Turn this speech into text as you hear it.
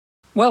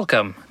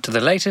Welcome to the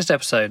latest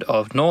episode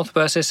of North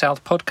vs.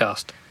 South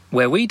podcast,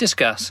 where we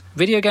discuss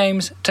video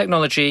games,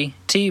 technology,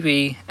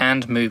 TV,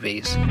 and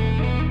movies.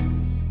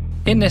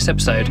 In this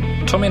episode,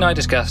 Tommy and I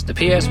discuss the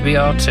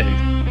PSVR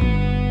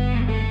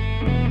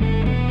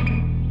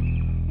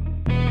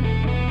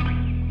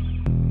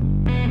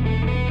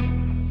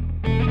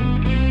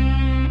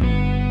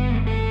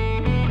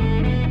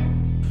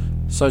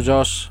 2. So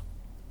Josh,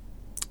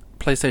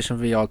 PlayStation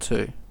VR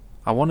 2.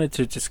 I wanted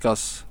to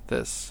discuss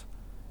this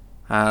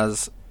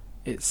as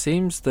it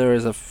seems there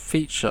is a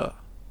feature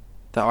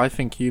that I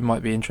think you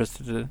might be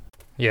interested in.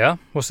 Yeah?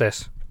 What's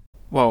this?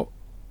 Well,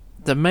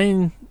 the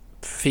main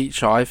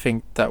feature I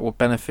think that will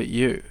benefit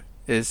you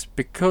is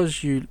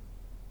because you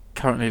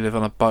currently live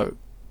on a boat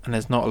and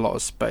there's not a lot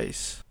of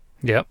space.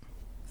 Yep.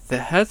 The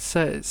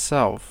headset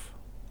itself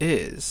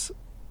is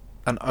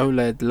an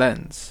OLED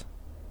lens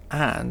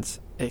and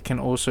it can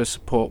also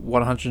support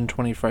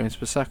 120 frames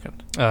per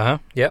second.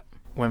 Yep.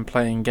 When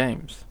playing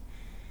games.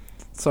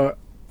 So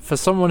for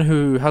someone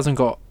who hasn't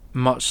got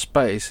much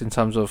space in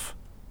terms of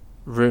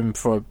room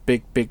for a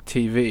big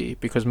TV,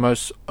 because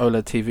most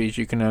OLED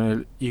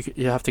TVs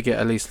you have to get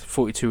at least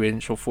 42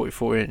 inch or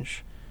 44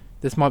 inch,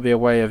 this might be a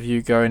way of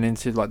you going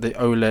into like the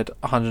OLED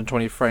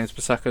 120 frames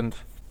per second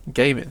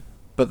gaming.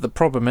 But the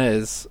problem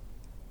is,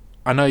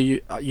 I know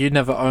you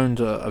never owned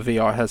a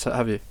VR headset,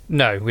 have you?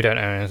 No, we don't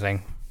own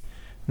anything.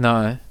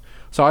 No.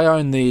 So I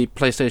own the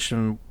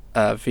PlayStation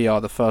VR,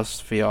 the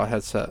first VR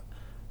headset,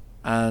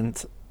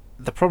 and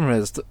the problem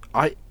is that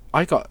I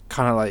got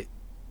kind of like,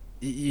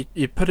 you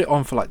put it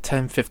on for like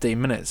 10-15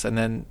 minutes and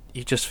then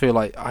you just feel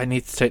like I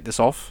need to take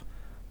this off.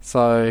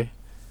 So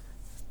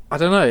I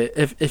don't know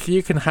if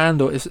you can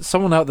handle, if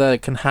someone out there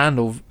can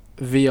handle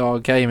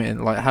VR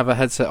gaming, like have a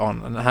headset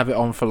on and have it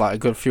on for like a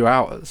good few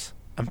hours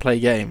and play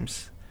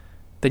games,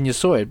 then you're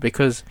sorted,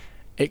 because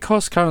it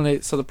costs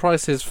currently, so the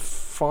price is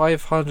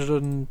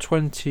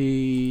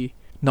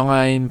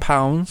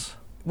 £529,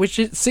 which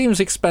it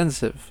seems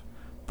expensive,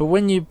 but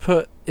when you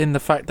put in the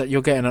fact that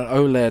you're getting an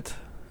OLED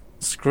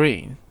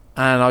screen,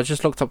 and I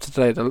just looked up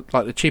today,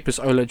 the cheapest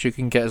OLED you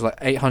can get is like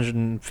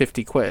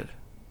 850 quid.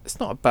 It's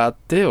not a bad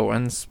deal,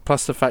 and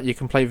plus the fact you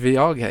can play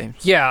VR games.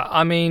 Yeah,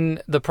 I mean,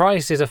 the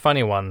price is a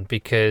funny one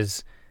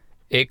because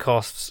it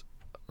costs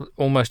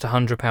almost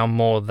 £100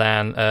 more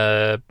than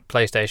a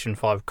PlayStation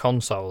 5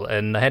 console,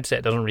 and the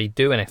headset doesn't really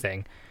do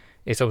anything.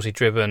 It's obviously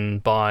driven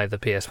by the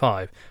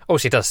PS5.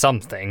 Obviously it does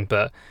something,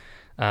 but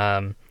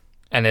and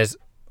there's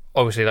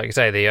obviously, like you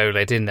say, the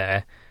OLED in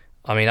there.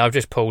 I mean, I've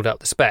just pulled up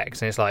the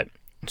specs and it's like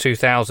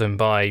 2000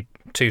 by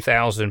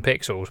 2000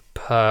 pixels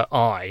per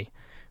eye,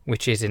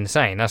 which is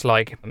insane. That's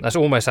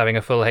almost having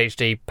a full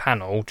HD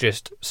panel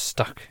just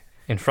stuck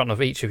in front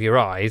of each of your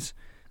eyes.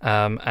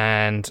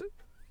 And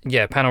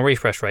yeah, panel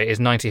refresh rate is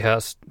 90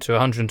 Hz to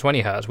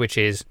 120 Hz, which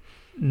is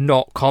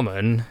not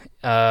common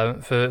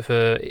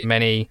for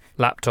many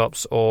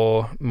laptops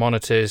or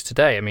monitors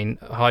today. I mean,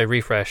 high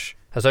refresh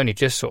has only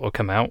just sort of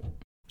come out.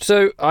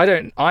 So I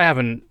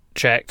haven't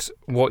checked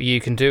what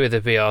you can do with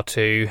the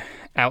VR2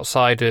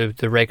 outside of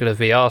the regular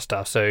VR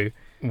stuff. So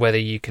whether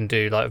you can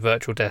do like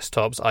virtual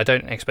desktops, I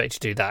don't expect you to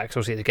do that because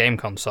obviously it's a game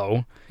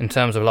console. In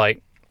terms of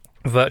like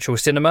virtual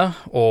cinema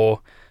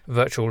or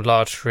virtual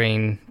large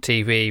screen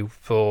TV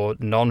for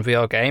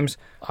non-VR games,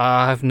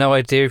 I have no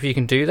idea if you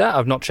can do that.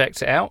 I've not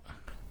checked it out.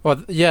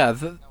 Well, yeah,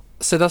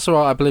 so that's what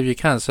I believe you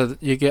can. So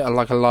you get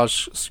like a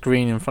large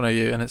screen in front of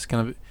you, and it's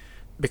going to be,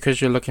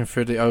 because you're looking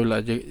through the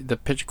OLED, the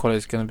picture quality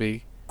is going to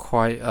be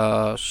quite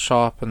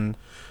sharp and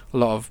a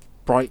lot of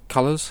bright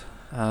colours,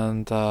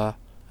 and the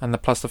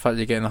plus the fact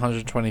you're getting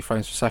 120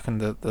 frames per second,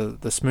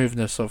 the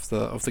smoothness of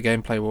the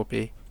gameplay will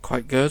be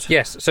quite good.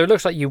 Yes, so it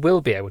looks like you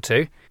will be able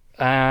to,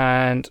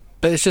 but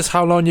it's just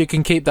how long you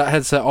can keep that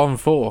headset on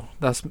for.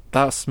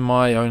 That's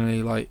my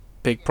only like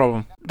big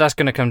problem. That's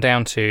going to come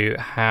down to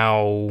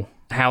how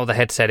the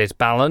headset is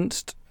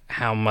balanced,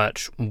 how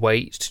much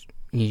weight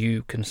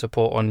you can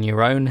support on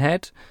your own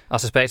head. I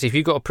suspect if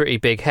you've got a pretty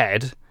big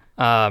head,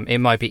 it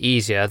might be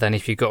easier than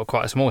if you've got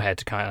quite a small head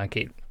to kind of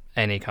keep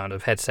any kind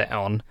of headset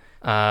on.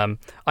 I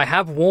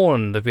have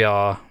worn the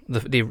VR,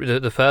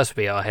 the first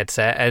VR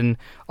headset, and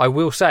I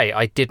will say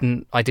I did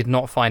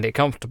not find it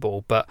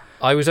comfortable. But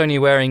I was only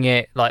wearing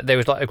it, like there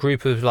was like a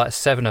group of like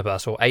 7 of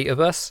us or 8 of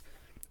us,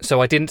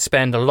 so I didn't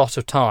spend a lot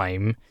of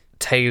time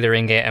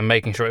tailoring it and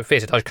making sure it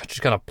fitted. I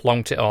just kind of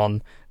plonked it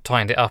on,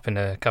 tightened it up in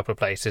a couple of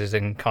places,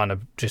 and kind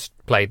of just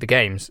played the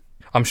games.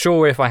 I'm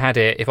sure if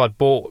I'd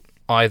bought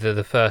either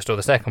the first or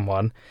the second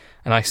one,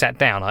 and I sat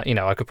down, I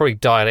could probably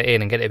dial it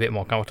in and get it a bit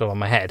more comfortable on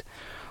my head.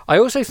 I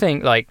also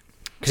think, like,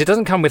 because it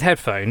doesn't come with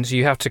headphones,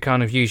 you have to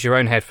kind of use your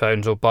own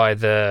headphones or buy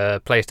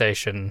the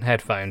PlayStation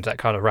headphones that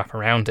kind of wrap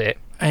around it.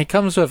 And it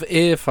comes with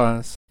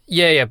earphones.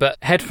 Yeah, but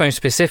headphones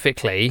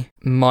specifically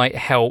might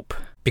help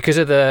because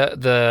of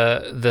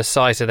the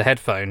size of the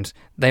headphones.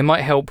 They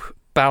might help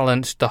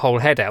balance the whole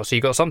head out. So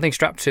you've got something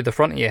strapped to the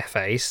front of your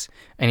face,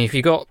 and if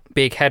you've got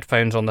big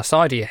headphones on the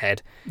side of your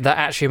head, that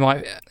actually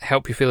might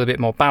help you feel a bit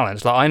more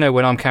balanced. Like, I know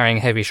when I'm carrying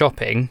heavy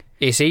shopping,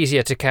 it's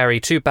easier to carry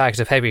 2 bags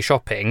of heavy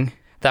shopping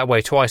that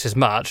weigh twice as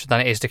much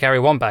than it is to carry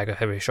one bag of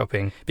heavy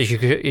shopping,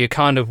 because you're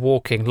kind of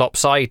walking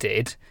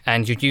lopsided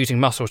and you're using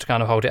muscles to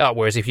kind of hold it up.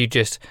 Whereas if you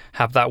just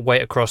have that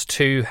weight across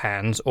two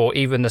hands, or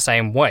even the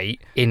same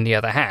weight in the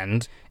other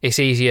hand, it's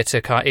easier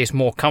to it's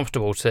more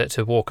comfortable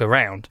to walk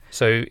around.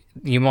 So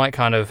you might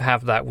kind of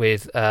have that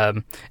with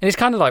and it's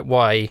kind of like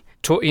why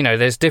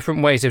there's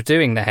different ways of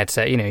doing the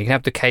headset. You can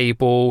have the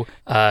cable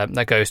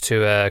that goes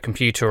to a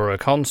computer or a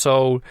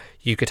console.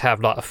 You could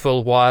have like a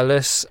full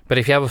wireless, but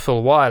if you have a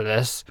full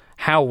wireless,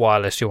 how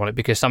wireless do you want it?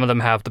 Because some of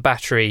them have the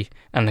battery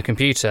and the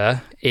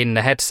computer in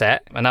the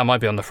headset, and that might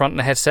be on the front of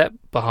the headset,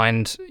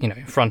 behind,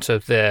 in front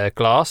of the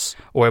glass,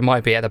 or it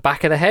might be at the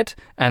back of the head,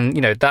 and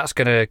that's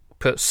going to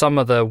put some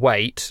of the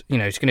weight,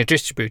 it's going to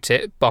distribute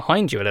it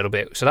behind you a little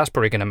bit, so that's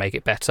probably going to make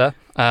it better.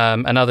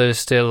 And others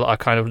still are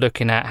kind of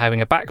looking at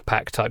having a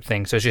backpack type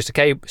thing, so it's just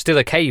still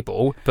a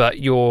cable, but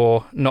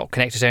you're not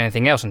connected to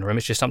anything else in the room.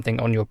 It's just something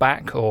on your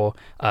back or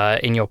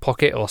in your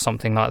pocket or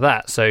something like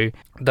that. So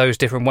those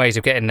different ways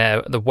of getting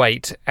the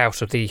weight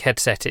out of the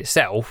headset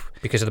itself,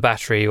 because of the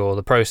battery or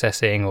the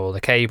processing or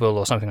the cable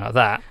or something like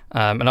that,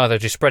 and either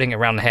just spreading it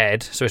around the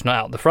head so it's not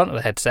out the front of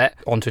the headset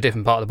onto a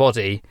different part of the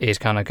body, is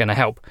kind of going to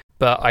help.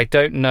 But I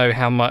don't know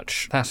how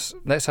much.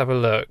 Let's have a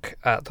look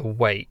at the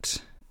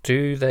weight.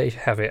 Do they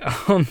have it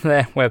on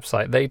their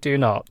website? They do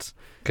not.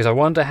 Because I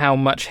wonder how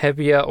much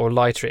heavier or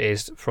lighter it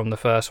is from the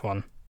first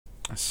one.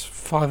 It's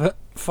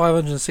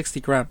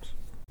 560 grams.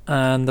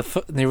 And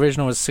the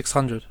original is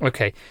 600.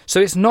 Okay, so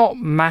it's not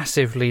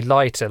massively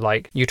lighter.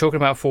 Like, you're talking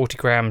about 40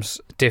 grams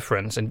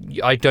difference, and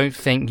I don't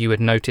think you would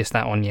notice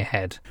that on your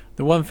head.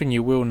 The one thing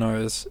you will know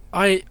is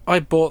I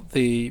bought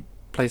the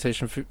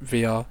PlayStation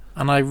VR,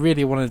 and I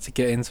really wanted to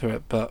get into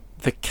it, but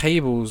the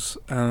cables,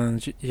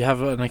 and you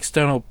have an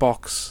external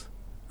box,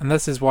 and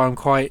this is why I'm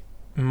quite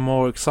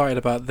more excited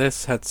about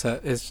this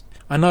headset. Is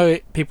I know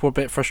people are a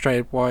bit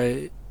frustrated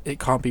why it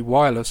can't be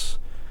wireless,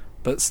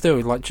 but still,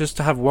 like, just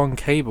to have one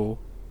cable,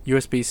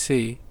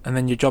 USB-C, and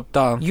then your job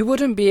done. You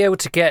wouldn't be able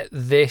to get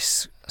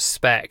this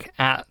spec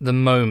at the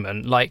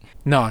moment. Like,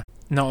 no,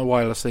 not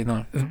wirelessly,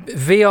 no.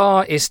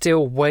 VR is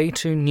still way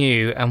too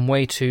new and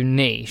way too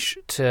niche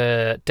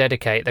to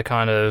dedicate the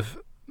kind of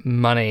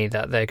money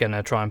that they're going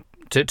to try and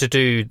to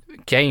do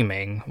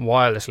gaming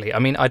wirelessly. I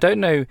mean, I don't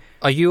know.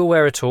 Are you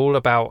aware at all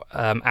about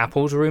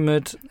Apple's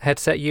rumoured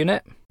headset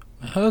unit?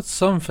 I heard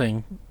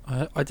something.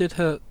 I did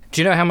hear.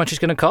 Do you know how much it's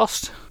going to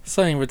cost?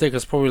 Something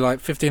ridiculous, probably like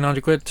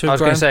 1,500 quid, 2 grand. I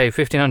was going to say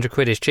 1,500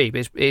 quid is cheap.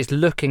 It's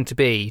looking to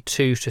be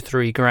 2 to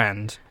 3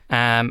 grand.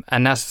 And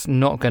that's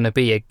not going to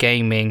be a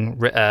gaming.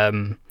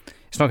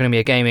 It's not going to be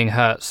a gaming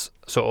Hertz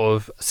sort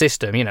of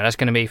system. That's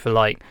going to be for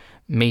like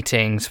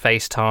meetings,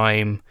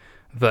 FaceTime,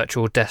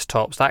 virtual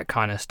desktops, that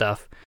kind of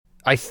stuff.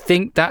 I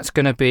think that's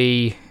going to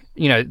be.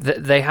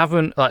 They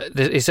haven't. Like,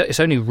 it's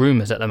only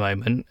rumours at the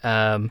moment.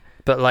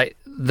 But like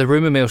the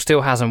rumour mill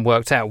still hasn't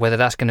worked out whether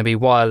that's going to be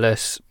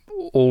wireless,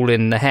 all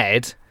in the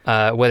head.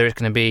 Whether it's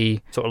going to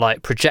be sort of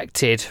like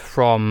projected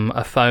from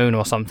a phone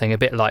or something, a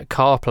bit like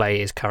CarPlay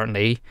is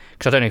currently.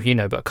 Because I don't know if you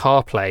know, but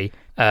CarPlay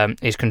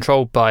is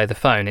controlled by the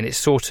phone, and it's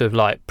sort of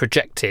like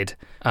projected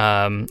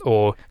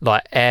or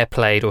like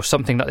AirPlayed or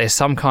something. Like there's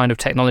some kind of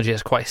technology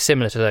that's quite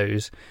similar to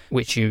those,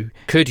 which you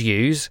could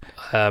use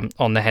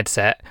on the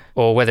headset,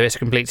 or whether it's a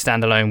complete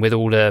standalone with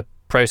all the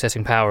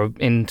processing power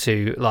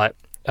into like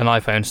an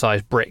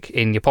iPhone-sized brick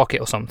in your pocket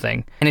or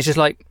something. And it's just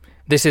like,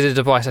 this is a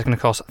device that's going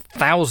to cost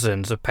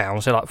thousands of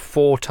pounds, so like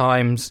 4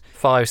 times,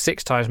 5,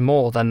 6 times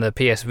more than the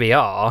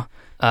PSVR,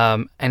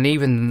 and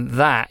even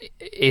that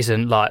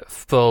isn't like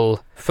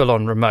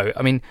full-on remote.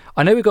 I mean,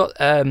 I know we've got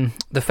the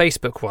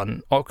Facebook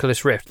one,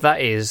 Oculus Rift, that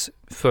is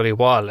fully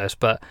wireless,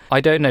 but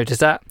I don't know, is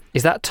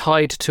that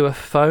tied to a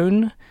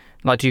phone?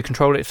 Like, do you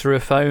control it through a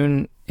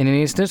phone in an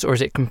instance, or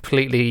is it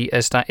completely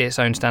its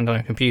own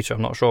standalone computer?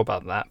 I'm not sure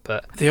about that,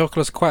 but the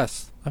Oculus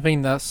Quest, I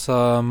think that's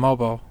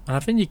mobile, and I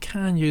think you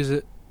can use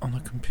it on a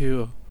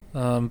computer,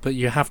 but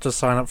you have to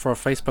sign up for a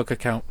Facebook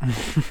account.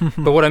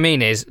 But what I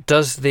mean is,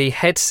 does the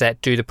headset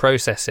do the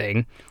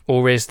processing,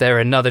 or is there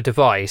another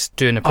device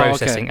doing the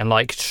processing and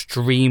like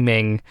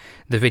streaming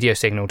the video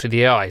signal to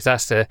the eyes?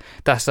 That's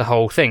the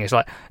whole thing. It's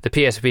like the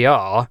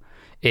PSVR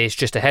is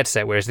just a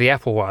headset, whereas the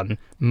Apple one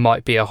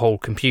might be a whole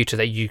computer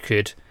that you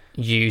could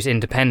use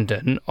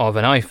independent of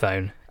an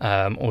iPhone.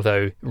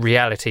 Although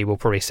reality will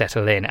probably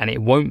settle in, and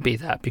it won't be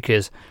that,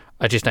 because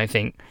I just don't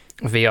think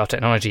VR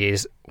technology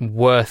is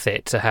worth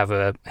it to have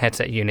a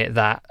headset unit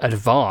that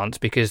advanced,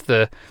 because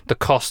the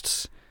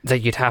costs that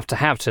you'd have to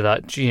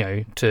that,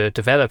 to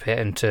develop it,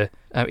 and to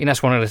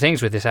that's one of the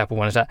things with this Apple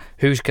one, is that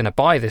who's going to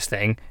buy this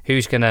thing?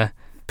 Who's going to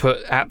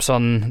put apps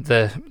on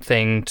the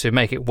thing to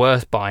make it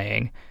worth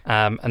buying?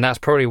 And that's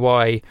probably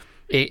why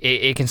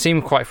it can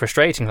seem quite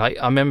frustrating. Like,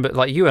 I remember,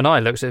 like, you and I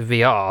looked at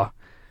VR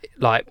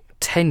like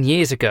 10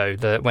 years ago,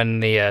 when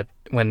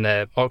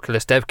the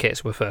Oculus dev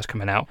kits were first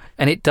coming out,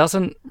 and it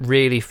doesn't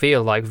really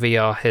feel like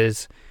VR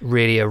has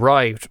really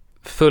arrived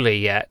fully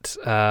yet.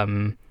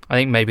 I I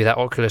think maybe that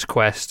Oculus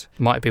Quest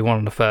might be one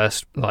of the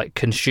first like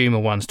consumer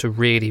ones to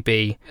really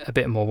be a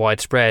bit more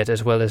widespread,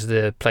 as well as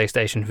the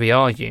PlayStation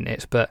VR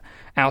units. But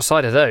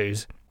outside of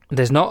those,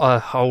 there's not a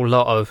whole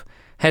lot of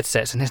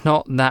headsets, and there's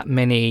not that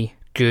many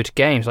good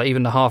games. Like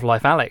even the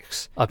Half-Life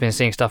Alyx, I've been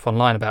seeing stuff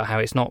online about how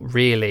it's not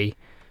really...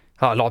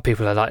 A lot of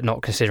people are like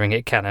not considering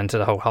it canon to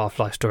the whole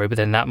Half-Life story, but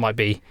then that might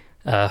be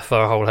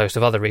for a whole host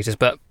of other reasons.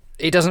 But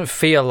it doesn't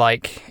feel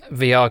like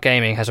VR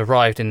gaming has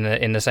arrived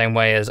in the same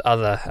way as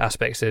other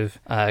aspects of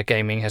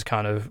gaming has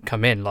kind of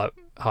come in, like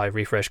high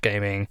refresh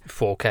gaming,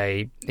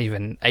 4K,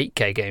 even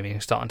 8K gaming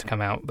is starting to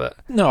come out. But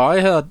no, I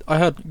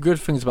heard good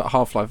things about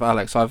Half-Life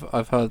Alyx.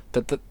 I've heard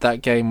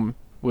that game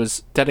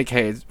was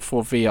dedicated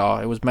for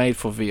VR. It was made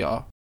for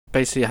VR.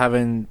 Basically,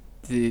 having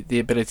the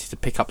ability to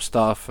pick up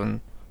stuff and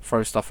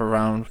throw stuff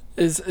around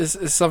is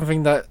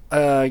something that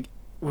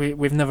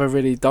we've never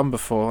really done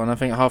before, and I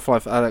think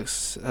Half-Life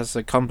Alyx has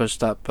accomplished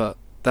that. But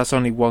that's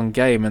only one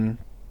game, and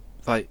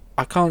like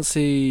I can't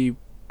say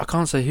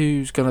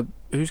who's gonna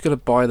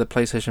buy the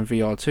PlayStation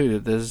VR 2.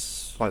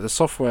 There's like the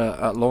software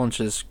at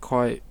launch is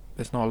quite.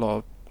 There's not a lot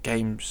of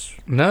games.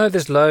 No,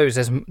 there's loads.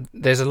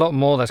 There's a lot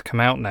more that's come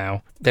out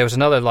now. There was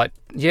another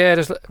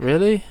there's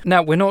really.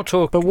 Now we're not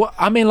talking. But what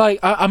I mean, like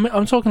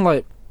I'm talking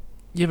like.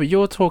 Yeah, but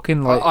you're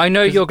talking like... I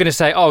know you're going to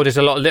say, there's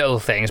a lot of little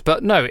things,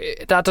 but no,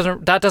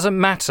 that doesn't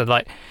matter.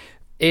 Like,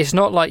 it's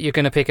not like you're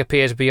going to pick a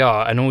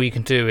PSVR and all you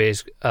can do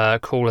is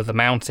Call of the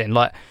Mountain.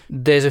 Like,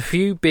 there's a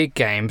few big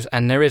games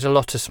and there is a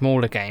lot of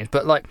smaller games,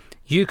 but like,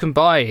 you can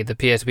buy the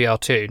PSVR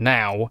 2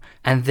 now,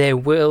 and there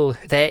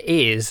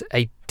is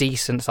a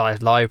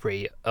decent-sized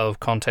library of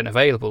content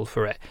available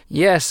for it.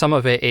 Yes, some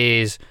of it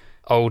is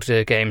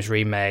older games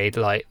remade,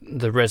 like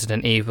the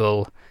Resident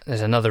Evil.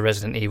 There's another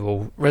Resident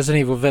Evil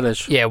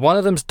Village. Yeah, one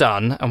of them's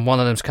done and one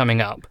of them's coming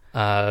up,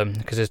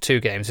 because there's 2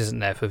 games, isn't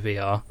there, for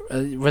VR?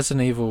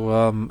 Resident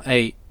Evil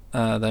 8,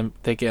 they're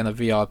getting a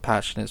VR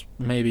patch, and it's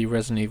maybe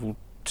Resident Evil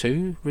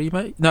 2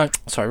 remake? No,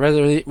 sorry,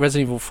 Resident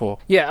Evil 4.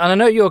 Yeah, and I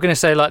know you're going to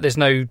say like there's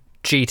no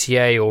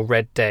GTA or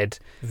Red Dead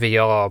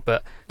VR,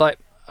 but like,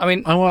 I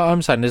mean, what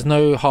I'm saying, there's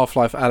no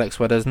Half-Life Alyx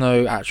where there's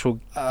no actual...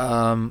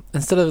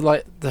 instead of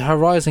like the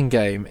Horizon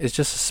game, it's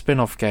just a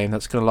spin-off game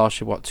that's going to last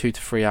you 2 to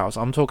 3 hours.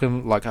 I'm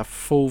talking like a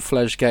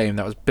full-fledged game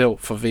that was built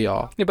for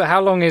VR. Yeah, but how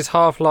long is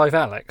Half-Life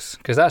Alyx?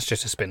 Because that's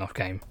just a spin-off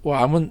game.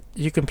 Well,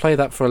 you can play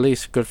that for at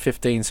least a good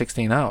 15,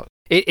 16 hours.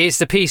 It's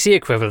the PC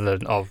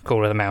equivalent of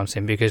Call of the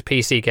Mountain, because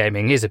PC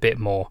gaming is a bit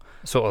more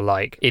sort of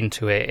like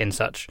into it in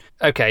such...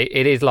 Okay,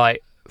 it is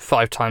like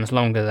 5 times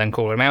longer than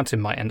Call of the Mountain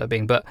might end up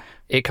being, but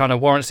it kind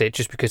of warrants it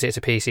just because it's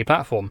a PC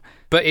platform.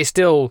 But it's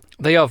still,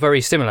 they are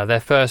very similar. They're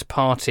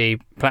first-party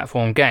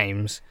platform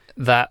games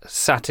that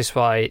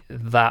satisfy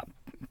that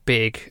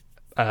big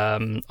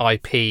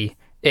IP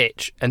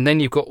itch, and then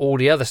you've got all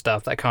the other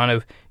stuff that kind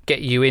of get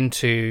you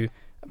into...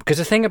 Because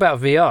the thing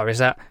about VR is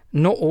that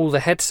not all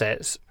the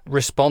headsets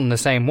respond the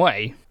same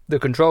way. The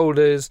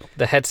controllers,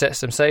 the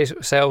headsets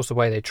themselves, the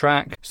way they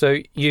track. So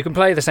you can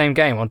play the same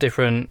game on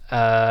different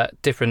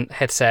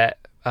headset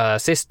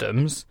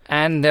systems,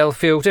 and they'll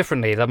feel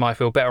differently. They might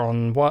feel better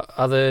on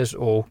others,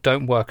 or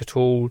don't work at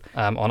all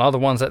on other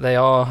ones that they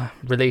are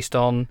released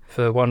on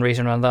for one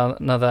reason or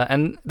another.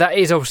 And that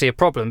is obviously a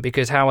problem,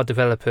 because how are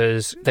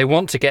developers... They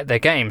want to get their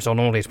games on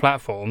all these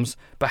platforms,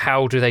 but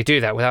how do they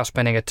do that without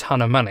spending a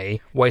ton of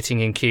money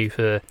waiting in queue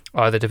for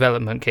either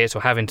development kits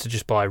or having to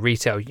just buy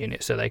retail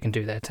units so they can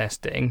do their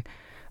testing,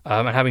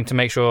 and having to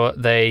make sure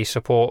they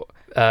support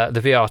the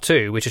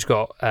VR2, which has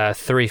got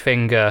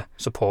 3-finger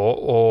support,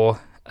 or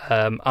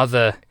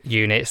other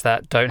units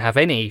that don't have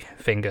any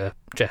finger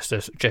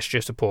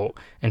gesture support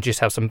and just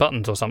have some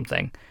buttons or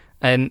something.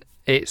 And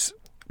it's,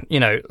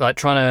 like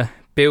trying to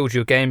build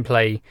your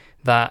gameplay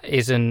that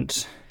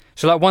isn't...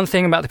 So like one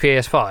thing about the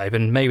PS5,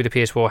 and maybe the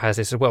PS4 has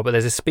this as well, but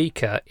there's a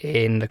speaker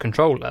in the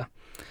controller.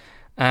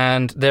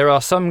 And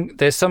there's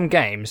some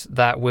games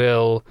that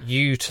will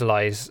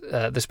utilise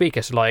the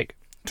speaker. So like,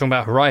 talking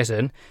about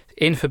Horizon,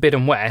 in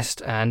Forbidden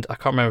West, and I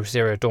can't remember if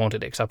Zero Dawn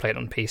did it because I played it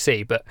on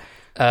PC, but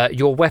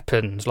your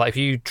weapons, like if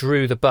you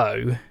drew the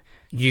bow,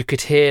 you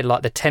could hear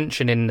like the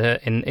tension in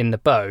the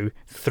bow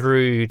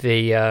through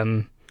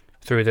the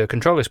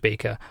controller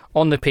speaker.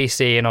 On the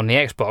PC and on the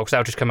Xbox, that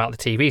would just come out the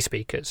TV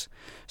speakers.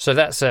 So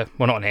that's not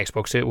on the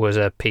Xbox, it was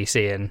a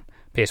PC and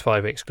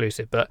PS5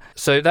 exclusive. But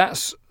so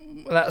that's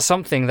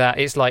something that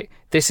it's like,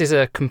 this is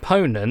a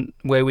component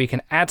where we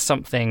can add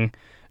something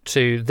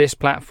to this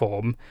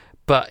platform.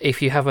 But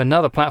if you have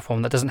another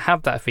platform that doesn't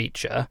have that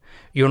feature,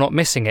 you're not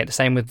missing it. The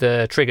same with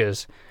the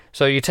triggers.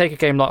 So you take a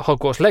game like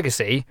Hogwarts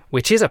Legacy,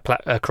 which is a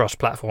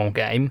cross-platform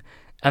game,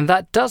 and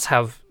that does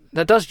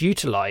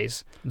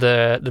utilise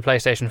the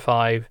PlayStation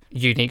 5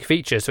 unique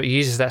features. So it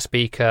uses that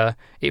speaker.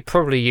 It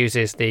probably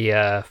uses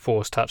the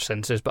Force touch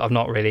sensors, but I've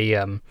not really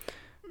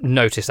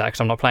noticed that because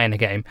I'm not playing the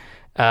game.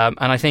 And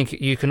I think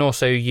you can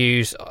also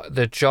use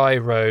the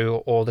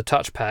gyro or the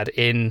touchpad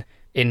in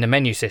the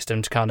menu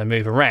system to kind of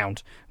move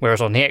around, whereas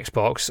on the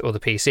Xbox or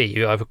the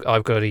PC,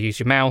 I've got to use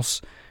your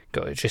mouse,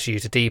 got to just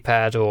use a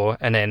D-pad,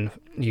 and then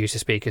use the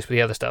speakers for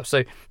the other stuff.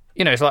 So,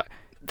 it's like,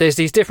 there's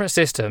these different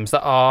systems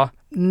that are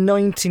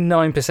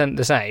 99%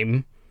 the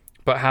same,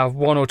 but have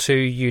one or two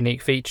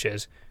unique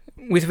features.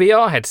 With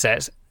VR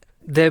headsets,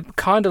 they're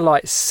kind of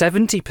like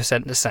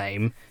 70% the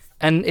same,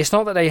 and it's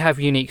not that they have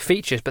unique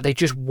features, but they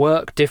just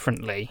work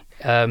differently.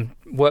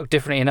 Work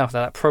differently enough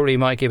that probably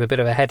might give a bit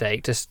of a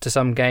headache to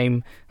some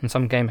game and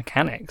some game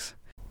mechanics.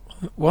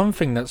 One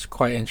thing that's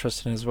quite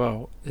interesting as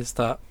well is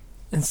that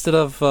instead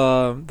of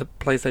the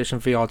PlayStation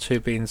VR 2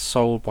 being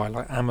sold by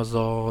like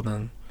Amazon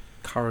and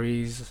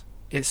Currys,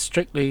 it's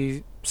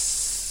strictly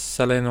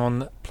selling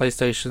on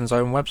PlayStation's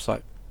own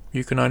website.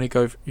 You can only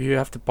you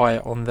have to buy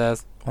it on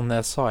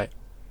their site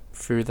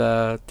through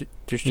their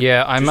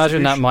Yeah, I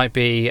imagine that might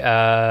be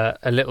a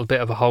little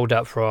bit of a hold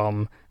up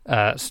from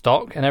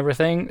stock and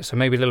everything. So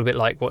maybe a little bit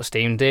like what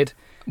Steam did.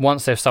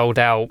 Once they've sold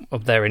out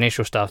of their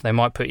initial stuff, they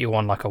might put you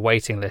on like a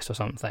waiting list or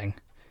something.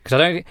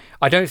 Because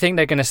I don't think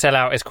they're going to sell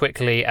out as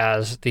quickly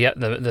as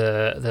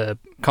the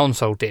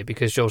console did,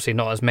 because obviously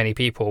not as many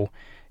people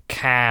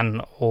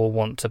can or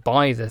want to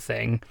buy the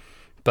thing.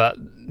 But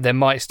there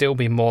might still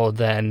be more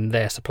than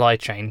their supply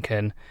chain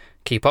can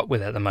keep up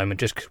with at the moment,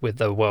 just with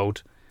the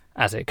world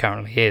as it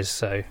currently is.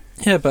 So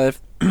yeah, but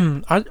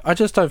I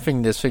just don't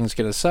think this thing's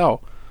going to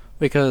sell,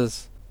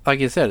 because, like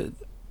you said,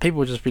 people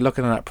will just be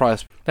looking at that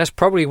price. That's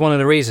probably one of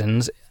the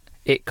reasons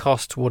it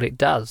costs what it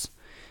does,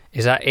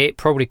 is that it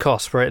probably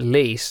costs for at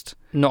least,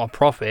 not a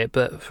profit,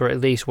 but for at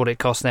least what it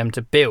costs them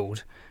to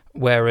build,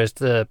 whereas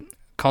the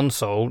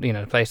console, the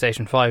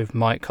PlayStation 5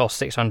 might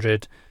cost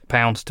 £600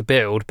 to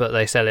build, but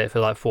they sell it for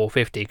like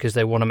 $450 because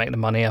they want to make the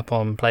money up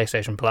on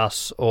PlayStation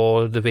Plus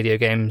or the video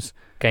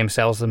game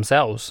sales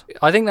themselves.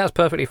 I think that's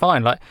perfectly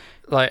fine. Like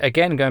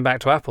again, going back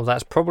to Apple,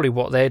 that's probably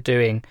what they're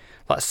doing.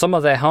 Like some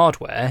of their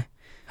hardware,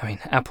 I mean,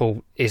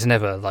 Apple is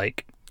never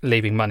like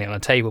leaving money on the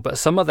table, but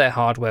some of their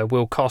hardware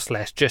will cost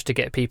less just to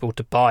get people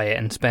to buy it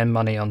and spend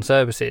money on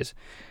services,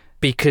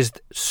 because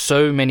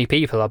so many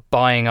people are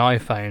buying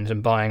iPhones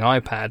and buying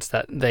iPads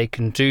that they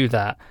can do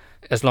that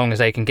as long as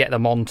they can get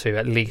them onto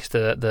at least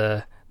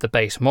the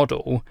base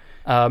model.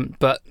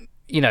 But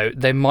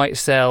they might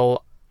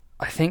sell,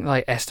 I think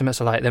like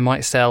estimates are like they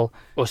might sell,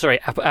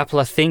 Apple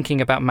are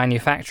thinking about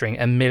manufacturing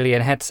 1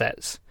 million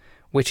headsets,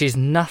 which is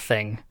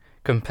nothing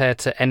compared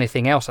to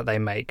anything else that they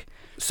make.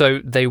 So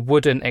they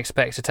wouldn't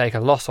expect to take a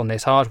loss on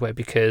this hardware,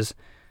 because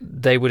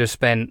they would have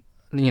spent,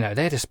 they'd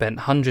have spent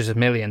hundreds of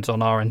millions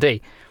on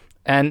R&D.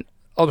 And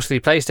obviously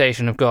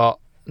PlayStation have got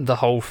the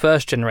whole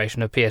first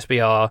generation of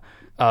PSVR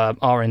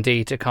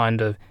R&D to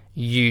kind of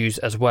use,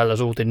 as well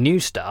as all the new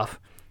stuff.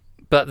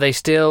 But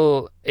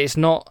it's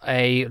not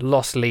a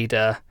loss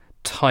leader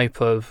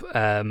type of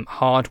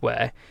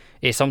hardware.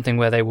 It's something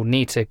where they will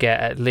need to get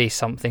at least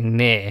something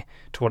near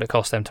to what it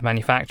costs them to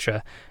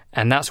manufacture.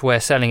 And that's where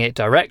selling it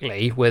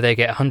directly, where they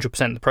get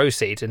 100% of the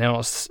proceeds, and they're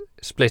not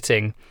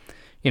splitting,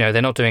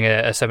 they're not doing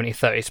a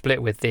 70-30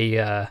 split with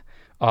the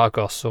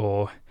Argos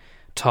or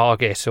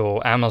Target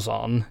or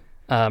Amazon.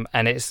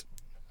 And it's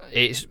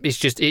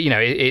just,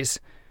 it's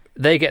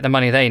they get the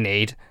money they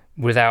need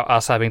without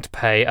us having to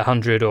pay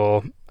 £100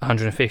 or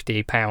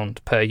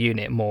 £150 per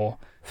unit more,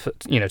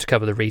 to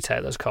cover the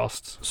retailer's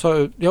costs.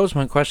 So the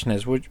ultimate question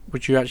is,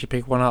 would you actually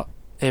pick one up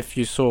if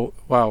you saw,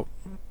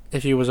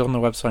 if you was on the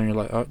website and you're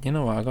like, oh, you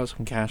know what, I got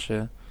some cash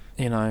here,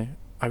 I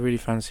really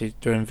fancy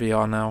doing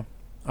VR now.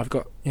 I've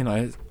got,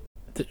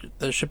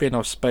 there should be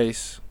enough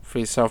space for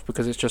yourself,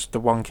 because it's just the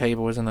one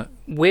cable, isn't it?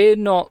 We're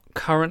not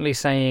currently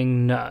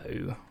saying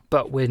no,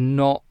 but we're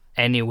not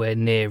anywhere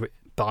near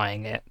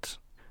buying it.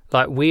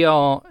 Like, we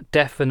are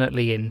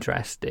definitely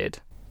interested.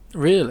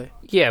 Really?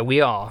 Yeah,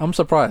 we are. I'm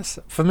surprised.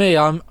 For me,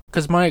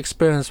 because my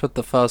experience with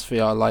the first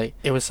VR, like,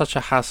 it was such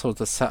a hassle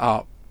to set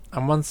up,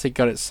 and once they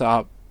got it set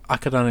up, I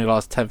could only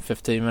last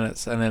 10-15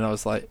 minutes, and then I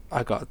was like,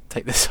 I gotta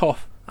take this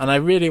off. And I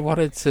really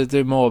wanted to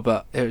do more,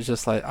 but it was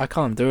just like, I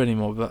can't do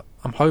anymore. But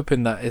I'm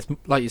hoping that it's,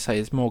 like you say,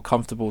 it's more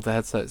comfortable, the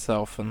headset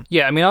itself. And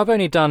yeah, I mean, I've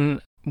only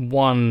done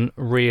one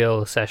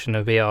real session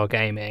of VR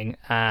gaming,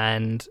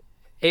 and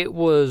it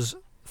was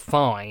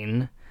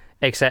fine,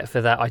 except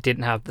for that I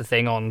didn't have the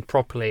thing on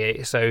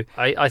properly. So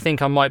I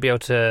think I might be able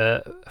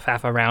to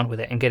faff around with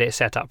it and get it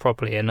set up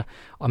properly, and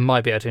I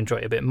might be able to enjoy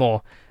it a bit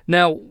more.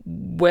 Now,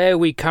 where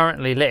we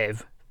currently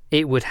live,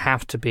 it would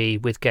have to be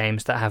with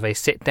games that have a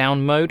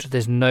sit-down mode.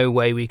 There's no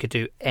way we could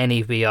do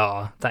any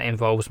VR that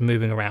involves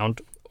moving around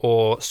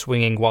or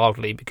swinging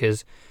wildly,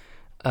 because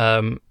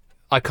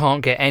I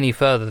can't get any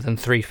further than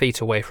 3 feet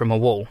away from a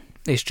wall.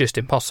 It's just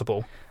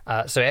impossible.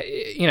 So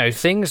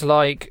things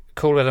like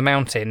Call of the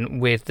Mountain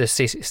with the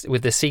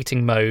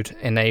seating mode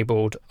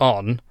enabled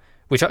on,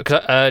 which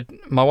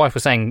my wife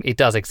was saying it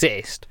does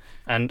exist,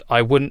 and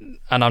I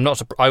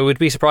would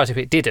be surprised if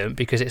it didn't,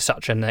 because it's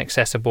such an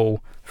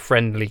accessible,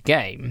 friendly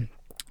game.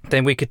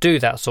 Then we could do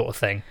that sort of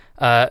thing.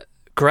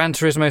 Gran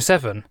Turismo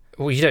 7.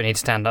 Well, you don't need to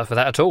stand up for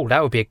that at all.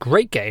 That would be a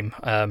great game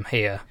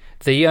here.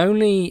 The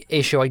only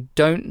issue I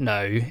don't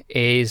know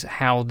is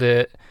how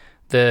the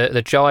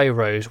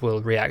gyros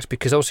will react,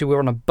 because obviously we're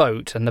on a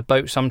boat, and the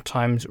boat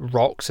sometimes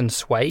rocks and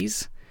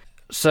sways.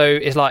 So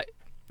it's like,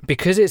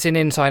 because it's an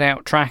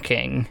inside-out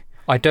tracking,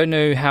 I don't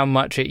know how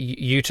much it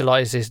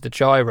utilizes the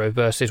gyro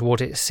versus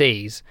what it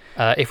sees.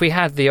 If we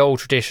had the old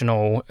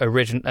traditional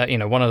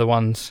original, one of the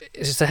ones,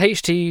 it's the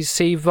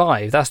HTC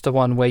Vive. That's the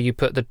one where you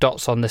put the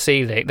dots on the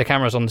ceiling, the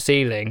cameras on the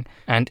ceiling,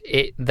 and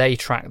they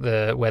track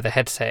where the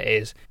headset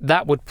is.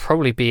 That would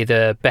probably be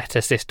the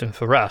better system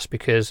for us,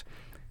 because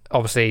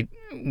obviously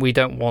we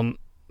don't want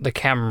the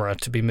camera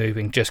to be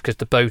moving just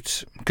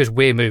because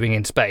we're moving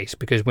in space,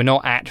 because we're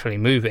not actually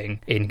moving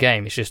in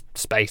game. It's just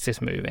space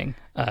is moving.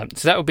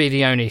 So that would be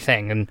the only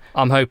thing. And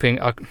I'm hoping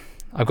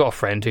I've got a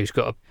friend who's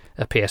got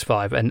a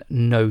PS5, and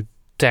no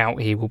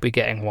doubt he will be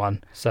getting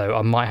one. So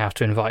I might have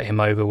to invite him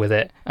over with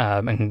it,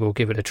 and we'll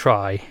give it a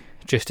try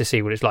just to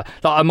see what it's like.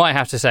 I might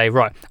have to say,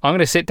 right, I'm going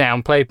to sit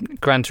down, play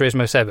Gran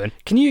Turismo 7.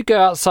 Can you go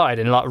outside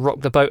and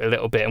rock the boat a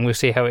little bit, and we'll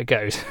see how it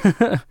goes?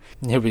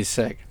 You'll be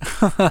sick.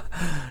 You'll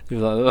be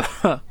like,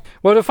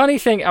 well, the funny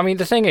thing,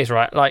 the thing is,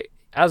 right,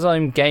 as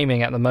I'm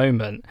gaming at the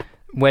moment,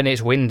 when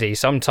it's windy,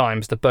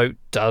 sometimes the boat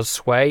does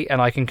sway,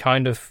 and I can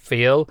kind of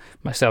feel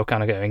myself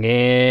kind of going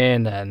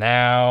in and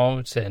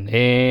out and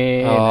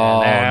in and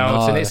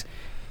out, no. and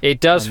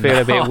it does feel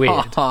a bit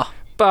weird.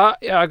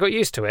 But I got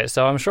used to it,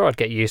 so I'm sure I'd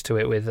get used to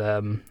it with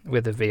the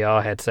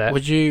VR headset.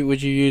 Would you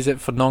use it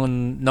for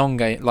non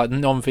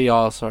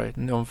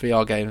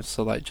VR games,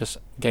 so just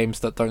games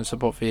that don't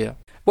support VR?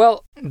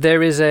 Well,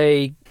 there's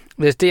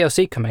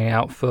DLC coming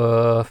out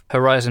for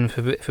Horizon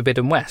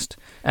Forbidden West,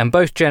 and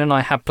both Jen and I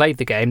have played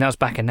the game. That was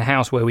back in the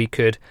house where we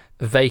could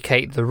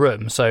vacate the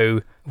room so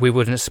we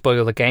wouldn't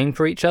spoil the game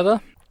for each other.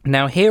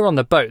 Now, here on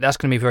the boat, that's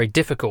going to be very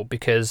difficult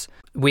because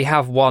we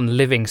have one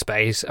living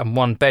space and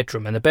one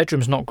bedroom, and the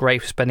bedroom's not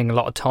great for spending a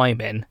lot of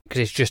time in because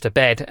it's just a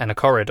bed and a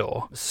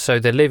corridor. So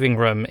the living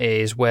room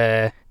is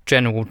where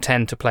Jen will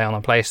tend to play on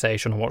a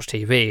PlayStation and watch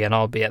TV, and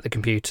I'll be at the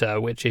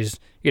computer, which is,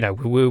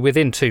 we're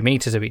within 2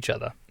 meters of each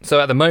other. So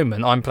at the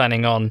moment, I'm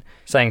planning on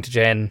saying to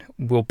Jen,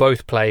 we'll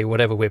both play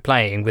whatever we're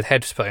playing with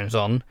headphones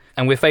on,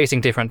 and we're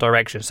facing different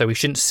directions, so we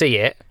shouldn't see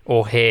it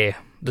or hear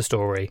the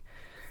story.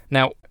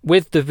 Now,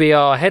 with the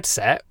VR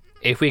headset,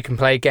 if we can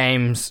play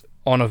games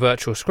on a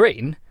virtual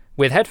screen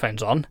with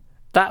headphones on,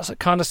 that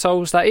kind of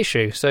solves that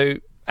issue. So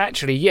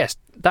actually, yes,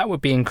 that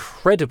would be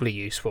incredibly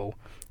useful,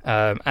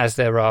 as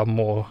there are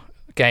more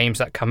games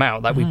that come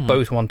out that we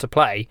both want to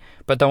play,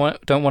 but don't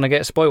want to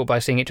get spoiled by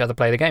seeing each other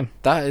play the game.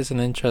 That is an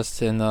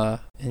interesting. And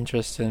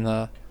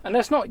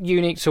that's not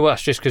unique to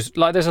us, just because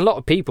there's a lot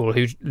of people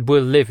who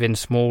will live in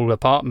small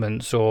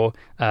apartments or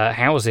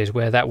houses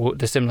where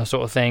the similar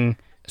sort of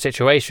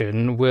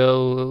situation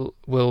will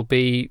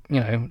be,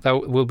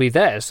 that will be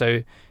there.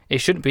 So it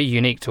shouldn't be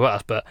unique to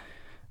us, but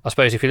I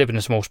suppose if you live in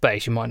a small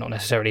space, you might not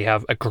necessarily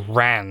have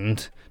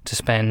 $1,000 to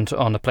spend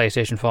on the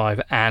PlayStation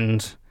 5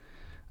 and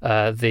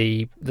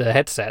the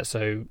headset.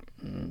 So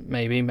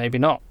maybe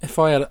not.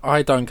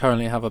 I don't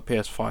currently have a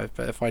PS5,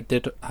 but if I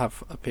did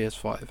have a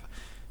PS5,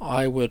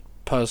 I would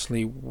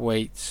personally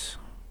wait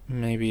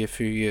maybe a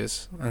few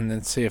years and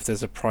then see if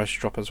there's a price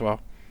drop as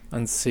well,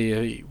 and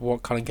see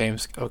what kind of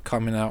games are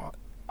coming out.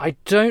 I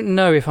don't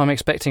know if I'm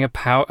expecting I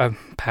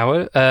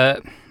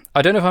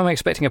don't know if I'm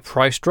expecting a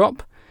price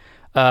drop,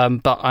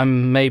 but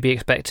I'm maybe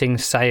expecting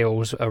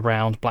sales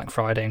around Black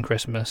Friday and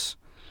Christmas.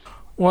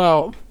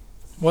 Well,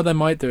 what they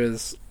might do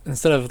is,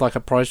 instead of a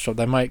price drop,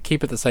 they might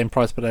keep it the same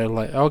price, but they're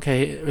like,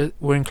 okay,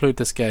 we'll include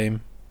this game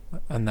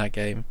and that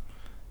game,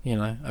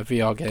 a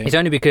VR game. It's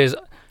only because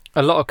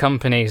a lot of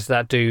companies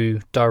that do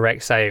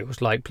direct sales,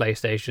 like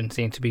PlayStation,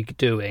 seem to be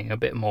doing a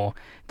bit more.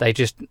 They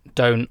just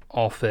don't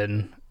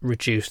often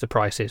reduce the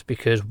prices,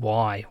 because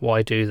why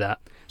do that?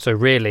 So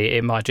really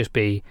it might just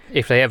be,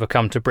 if they ever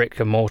come to brick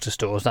and mortar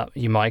stores, that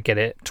you might get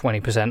it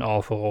 20%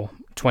 off or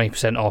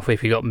 20% off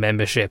if you got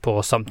membership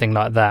or something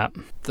like that.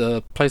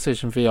 The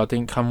PlayStation VR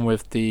didn't come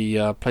with the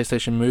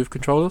PlayStation Move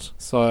controllers,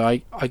 so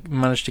I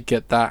managed to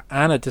get that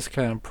and a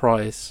discounted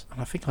price,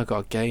 and I think I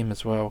got a game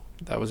as well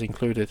that was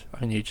included.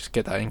 You just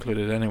get that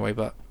included anyway,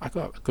 but I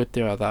got a good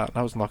deal of that.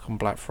 That was on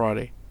Black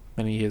Friday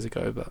many years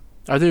ago, but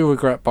I do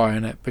regret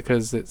buying it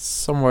because it's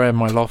somewhere in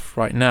my loft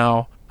right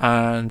now,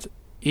 and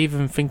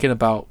even thinking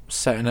about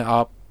setting it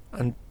up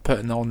and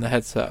putting it on the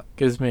headset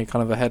gives me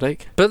kind of a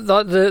headache. But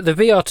the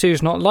VR2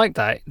 is not like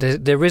that.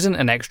 There isn't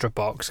an extra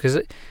box, because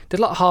there's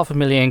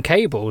 500,000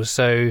 cables.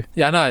 So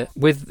yeah, I know.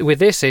 With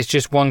this, it's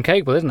just one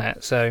cable, isn't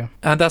it? So,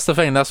 and that's the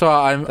thing. That's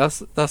why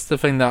that's the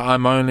thing that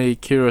I'm only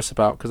curious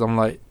about, because I'm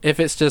like,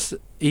 if it's just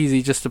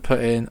easy just to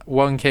put in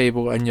one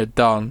cable and you're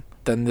done,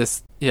 then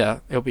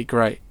it'll be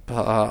great.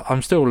 But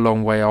I'm still a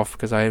long way off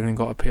because I haven't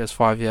got a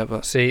PS5 yet.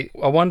 But see,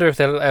 I wonder if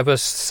they'll ever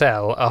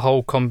sell a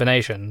whole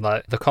combination,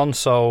 like the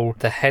console,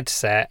 the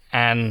headset,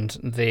 and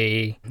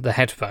the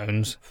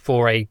headphones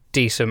for a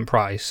decent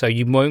price. So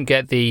you won't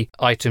get the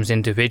items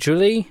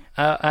individually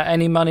at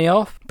any money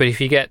off, but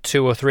if you get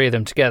 2 or 3 of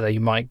them together, you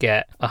might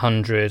get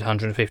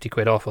 150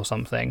 quid off or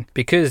something.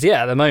 Because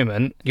at the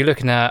moment you're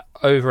looking at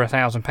over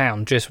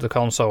 £1,000 just for the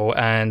console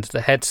and the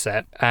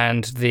headset,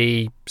 and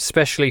the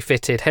specially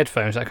fitted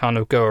headphones that kind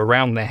of go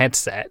around the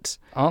headset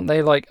Aren't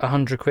they like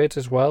 £100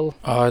 as well?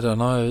 I don't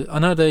know. I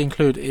know they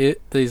include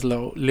these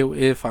little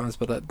earphones,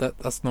 but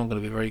that's not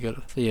going to be very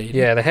good. So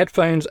yeah, the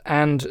headphones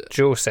and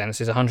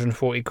DualSense is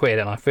 £140,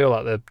 and I feel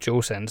like the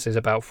DualSense is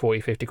about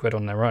 £40-50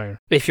 on their own.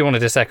 If you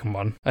wanted a second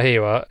one, here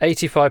you are,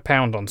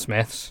 £85 on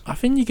Smiths. I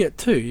think you get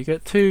two. You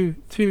get two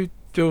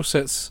dual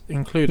sets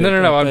included.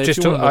 No.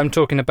 I'm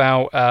talking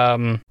about.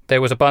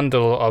 There was a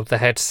bundle of the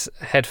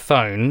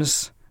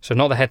headphones. So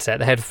not the headset,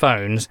 the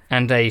headphones,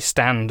 and a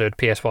standard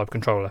PS5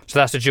 controller. So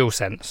that's the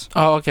DualSense.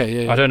 Oh,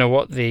 okay, yeah. I don't know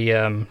what the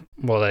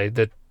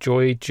the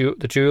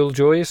Dual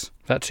Joys. Is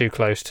that too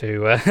close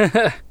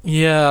to?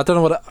 Yeah, I don't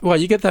know what. Well,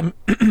 you get them,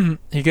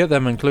 you get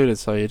them included,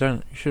 so you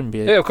shouldn't be.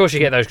 Yeah, of course you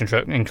get those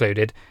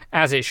included,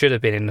 as it should have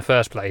been in the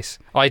first place.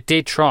 I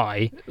did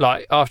try,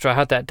 like after I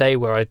had that day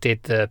where I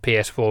did the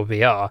PS4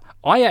 VR,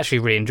 I actually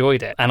really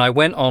enjoyed it, and I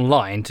went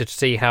online to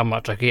see how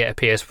much I could get a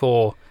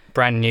PS4.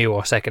 Brand new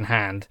or second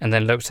hand, and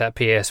then looked at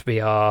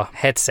PSVR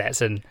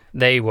headsets, and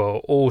they were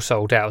all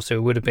sold out, so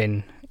it would have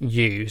been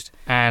used.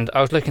 And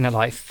I was looking at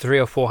like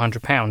 £300 or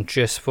 £400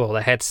 just for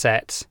the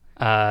headsets,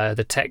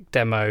 the tech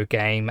demo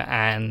game,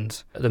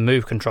 and the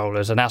Move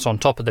controllers, and that's on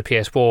top of the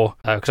PS4.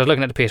 Because I was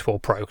looking at the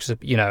PS4 Pro, because at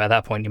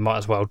that point you might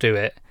as well do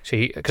it.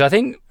 Because I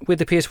think with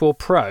the PS4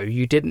 Pro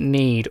you didn't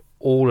need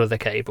all of the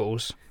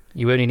cables.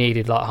 You only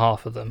needed like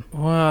half of them.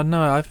 Well,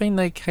 no, I think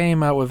they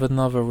came out with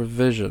another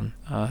revision,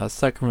 a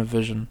second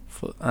revision,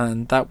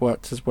 and that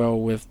worked as well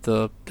with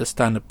the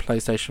standard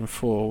PlayStation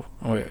 4,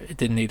 where it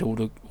didn't need all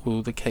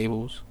the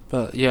cables.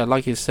 But yeah,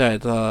 like you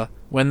said,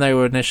 when they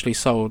were initially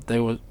sold, they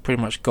were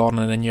pretty much gone,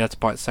 and then you had to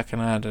buy it second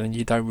hand, and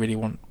you don't really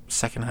want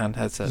second-hand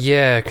headsets.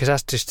 Yeah, because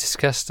that's just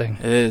disgusting.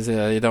 It is.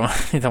 Yeah, you don't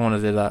want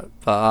to do that.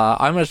 But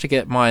I managed to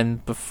get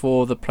mine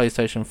before the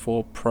PlayStation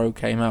 4 Pro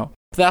came out.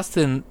 That's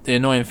the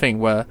annoying thing,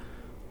 where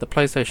the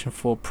PlayStation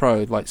 4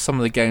 Pro, like some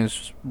of the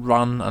games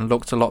run and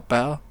looked a lot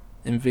better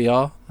in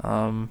VR,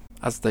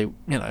 as they,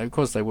 of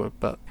course they would.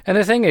 But and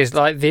the thing is,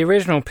 like the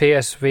original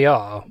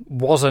PSVR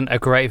wasn't a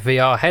great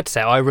VR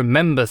headset. I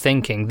remember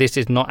thinking this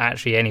is not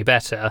actually any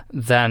better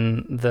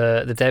than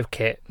the dev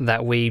kit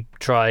that we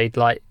tried,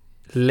 like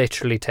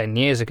literally 10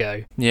 years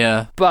ago.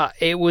 Yeah. But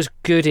it was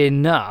good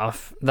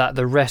enough that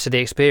the rest of the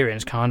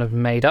experience kind of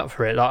made up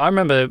for it. Like I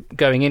remember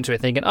going into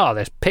it thinking, oh,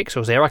 there's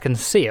pixels here, I can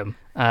see them.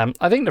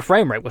 I think the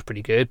frame rate was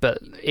pretty good, but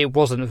it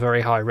wasn't very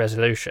high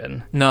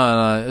resolution.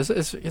 No,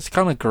 it's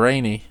kind of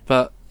grainy.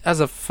 But as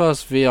a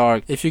first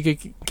VR, if you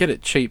could get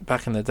it cheap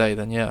back in the day,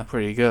 then yeah,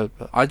 pretty good.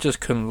 But I just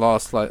couldn't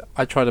last. Like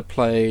I tried to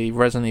play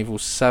Resident Evil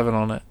 7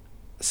 on it,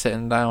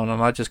 sitting down,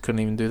 and I just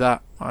couldn't even do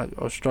that. I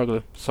was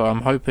struggling. So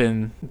I'm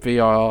hoping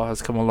VR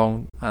has come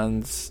along,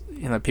 and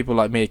people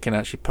like me can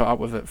actually put up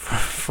with it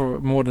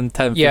for more than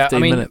 10, 15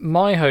 minutes.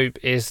 My hope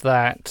is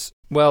that.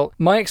 Well,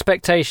 my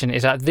expectation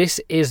is that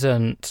this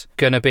isn't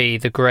going to be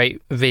the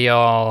great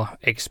VR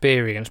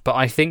experience, but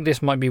I think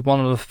this might be one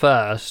of the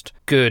first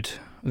good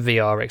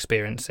VR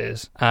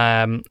experiences,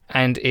 and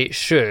it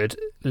should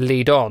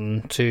lead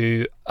on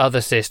to other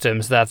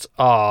systems that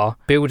are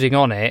building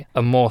on it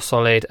a more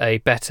solid, a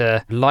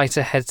better,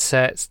 lighter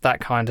headsets, that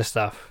kind of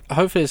stuff. I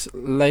hope it's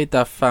laid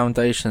their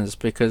foundations,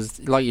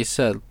 because like you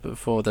said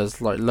before,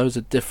 there's like loads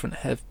of different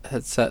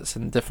headsets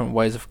and different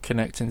ways of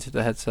connecting to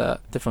the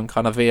headset, different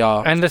kind of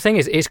VR. And the thing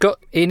is,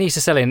 it needs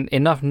to sell in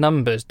enough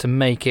numbers to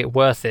make it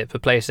worth it for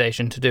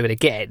PlayStation to do it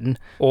again,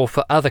 or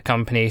for other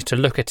companies to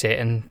look at it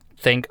and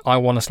think, I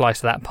want a slice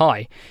of that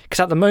pie. Because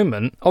at the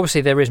moment,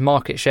 obviously there is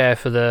market share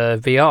for the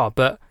VR,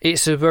 but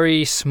it's a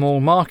very small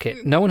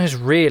market. No one has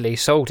really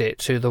sold it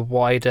to the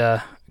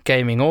wider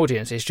gaming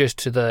audience. It's just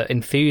to the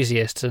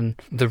enthusiasts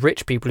and the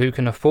rich people who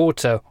can afford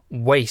to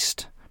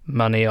waste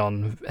money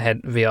on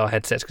VR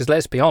headsets, because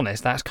let's be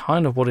honest, that's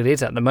kind of what it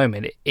is at the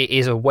moment. It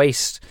is a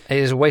waste. It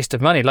is a waste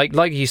of money.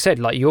 Like you said,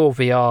 like your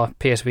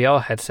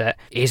PSVR headset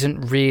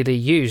isn't really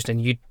used,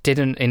 and you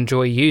didn't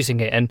enjoy using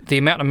it. And the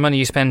amount of money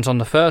you spent on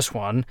the first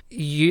one,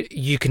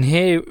 you can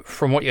hear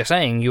from what you're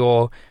saying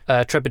your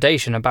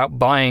trepidation about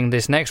buying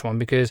this next one,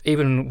 because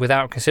even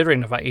without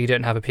considering the fact you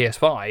don't have a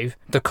PS5,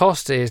 the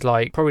cost is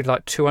probably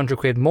like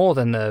 £200 more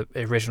than the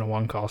original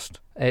one cost.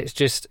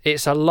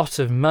 It's a lot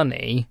of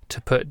money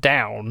to put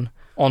down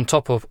on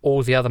top of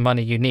all the other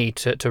money you need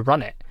to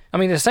run it. I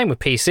mean, the same with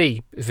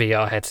PC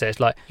VR headsets.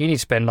 Like, you need to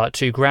spend like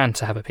 $2,000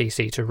 to have a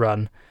PC to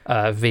run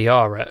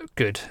VR at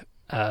good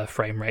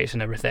frame rates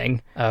and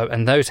everything.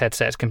 And those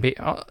headsets can be,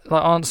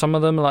 aren't some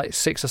of them like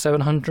 £600 or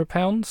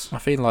 £700? I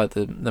feel like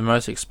the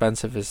most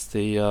expensive is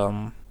the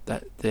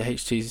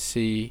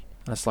HTC.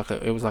 It was like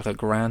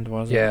 £1,000,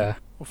 wasn't it? Yeah.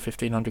 Or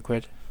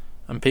 £1,500.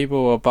 And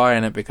people were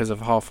buying it because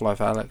of Half-Life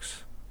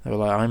Alyx. They were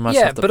like, I must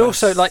have the but best.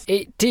 Also, like,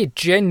 it did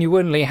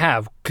genuinely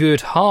have good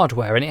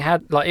hardware, and it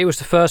had, like, it was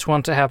the first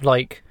one to have,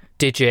 like,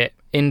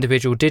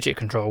 individual digit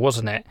control,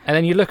 wasn't it? And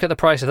then you look at the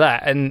price of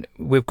that, and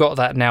we've got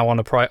that now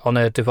on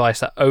a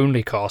device that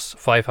only costs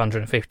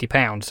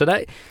 £550. So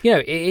that,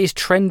 it is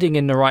trending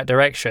in the right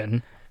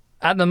direction.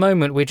 at the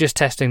moment, we're just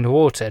testing the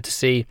water to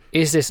see,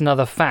 is this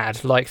another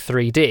fad like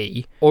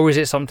 3D, or is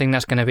it something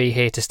that's going to be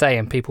here to stay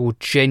and people will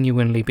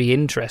genuinely be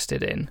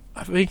interested in?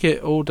 I think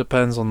it all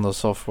depends on the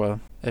software.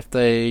 If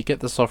they get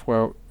the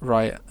software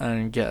right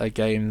and get a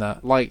game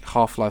that, like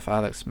Half-Life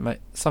Alyx,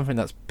 something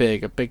that's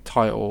big, a big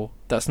title,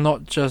 that's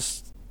not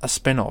just a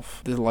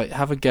spin-off. Like,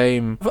 have a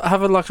game,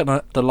 have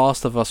The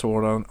Last of Us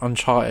or an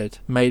Uncharted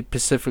made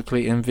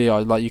specifically in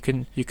VR. Like, you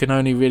can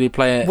only really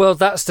play it. Well,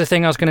 that's the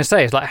thing I was going to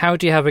say. Is like, how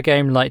do you have a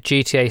game like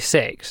GTA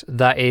 6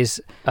 that is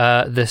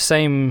the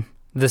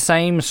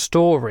same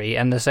story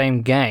and the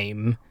same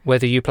game,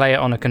 whether you play it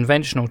on a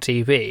conventional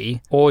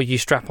TV or you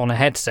strap on a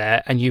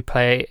headset and you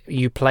play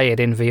it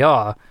in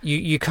VR?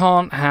 You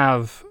can't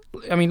have.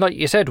 I mean, like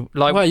you said,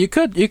 like, well, you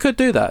could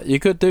do that. You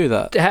could do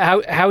that.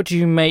 How do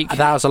you make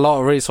that? Was a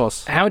lot of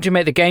resource. How do you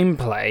make the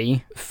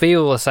gameplay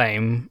feel the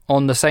same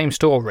on the same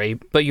story,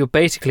 but you're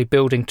basically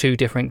building two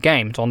different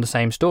games on the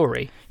same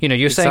story? You know,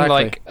 you're saying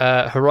like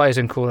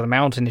Horizon Call of the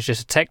Mountain is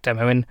just a tech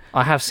demo, and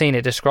I have seen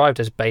it described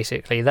as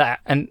basically that,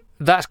 and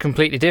that's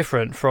completely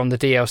different from the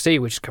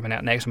DLC, which is coming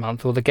out next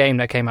month, or the game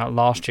that came out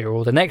last year,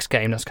 or the next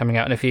game that's coming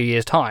out in a few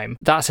years' time.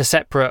 That's a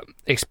separate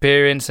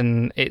experience,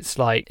 and it's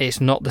like,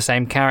 it's not the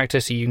same character,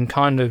 so you can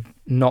kind of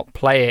not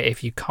play it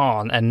if you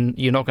can't, and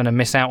you're not going to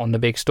miss out on the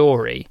big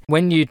story.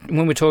 When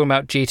we're talking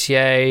about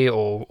GTA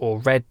or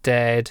Red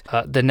Dead,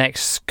 the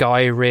next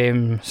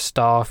Skyrim,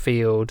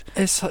 Starfield,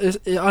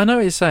 I know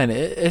what you're saying.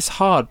 It's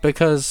hard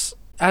because,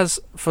 as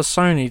for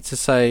Sony to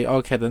say,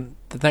 okay, then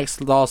the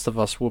next Last of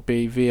Us will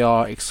be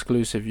VR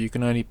exclusive, you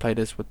can only play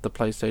this with the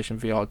PlayStation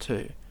VR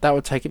 2. That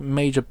would take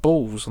major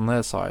balls on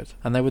their side,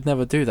 and they would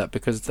never do that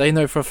because they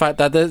know for a fact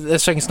that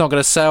this thing's not going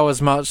to sell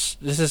as much.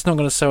 This is not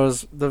going to sell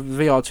as the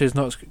VR 2 is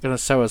not going to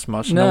sell as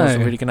much. No one's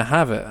really going to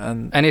have it,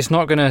 and it's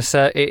not going to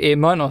sell. It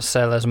might not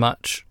sell as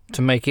much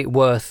to make it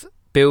worth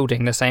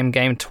building the same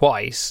game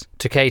twice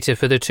to cater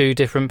for the two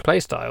different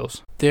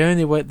playstyles. The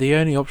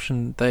only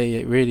option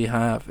they really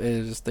have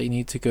is they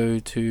need to go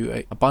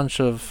to a bunch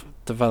of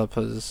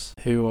developers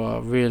who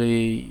are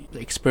really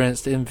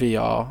experienced in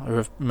VR, who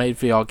have made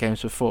VR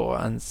games before,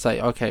 and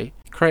say, okay,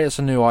 create us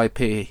a new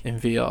IP in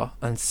VR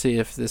and see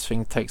if this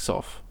thing takes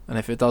off. And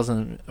if it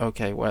doesn't,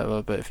 okay,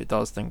 whatever, but if it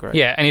does, then great.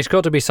 Yeah, and it's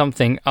got to be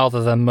something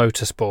other than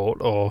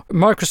Motorsport or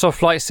Microsoft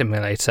Flight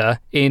Simulator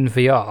in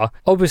VR.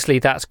 Obviously,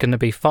 that's going to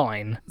be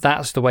fine.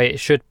 That's the way it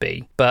should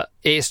be. But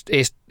it's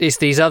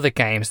these other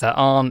games that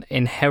aren't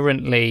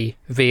inherently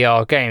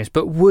VR games,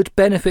 but would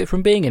benefit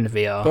from being in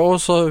VR. But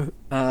also,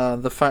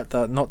 the fact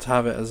that not to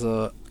have it as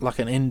an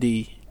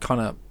indie kind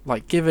of,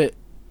 like, give it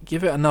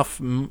enough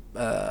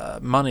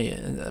money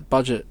and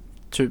budget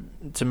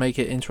to make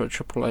it into a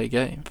AAA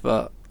game.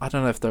 But I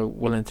don't know if they're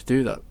willing to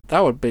do that.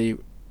 That would be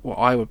what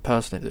I would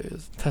personally do,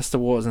 is test the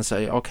waters and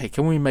say, okay,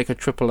 can we make a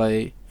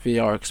AAA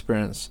VR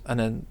experience, and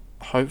then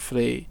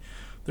hopefully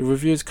the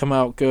reviews come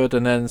out good,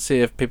 and then see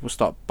if people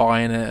start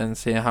buying it and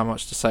seeing how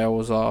much the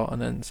sales are, and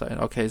then saying,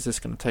 okay, is this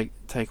going to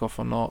take off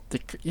or not?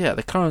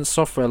 The current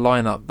software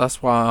lineup,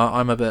 that's why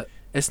I'm a bit...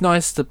 It's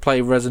nice to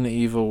play Resident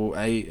Evil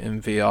 8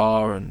 in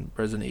VR and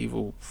Resident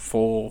Evil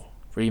 4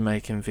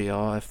 remake in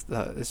VR, if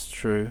that is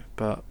true.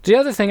 But the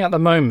other thing at the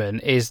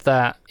moment is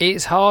that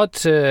it's hard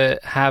to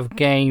have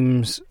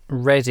games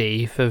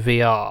ready for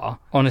VR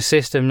on a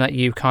system that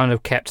you've kind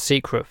of kept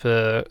secret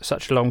for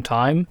such a long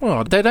time.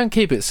 Well, they don't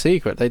keep it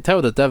secret. They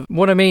tell the dev.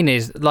 What I mean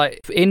is,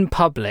 like, in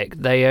public,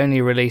 they only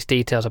released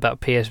details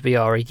about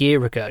PSVR a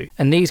year ago,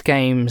 and these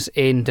games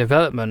in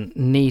development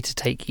need to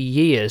take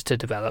years to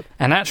develop.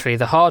 And actually,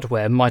 the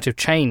hardware might have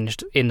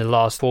changed in the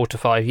last 4 to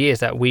 5 years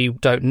that we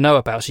don't know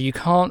about. So you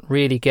can't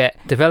really get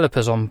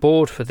developers on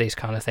board for this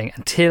kind of thing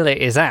until it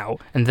is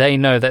out, and they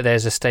know that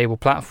there's a stable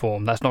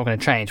platform that's not going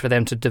to change for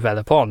them to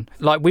develop on.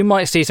 Like, we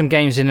might see some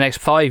games in the next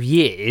 5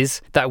 years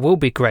that will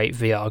be great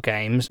VR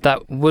games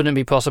that wouldn't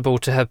be possible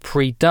to have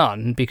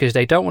pre-done because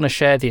they don't want to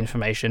share the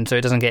information so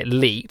it doesn't get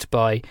leaked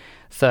by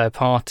third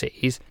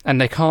parties,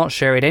 and they can't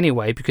share it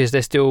anyway because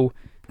they're still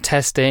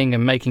testing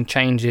and making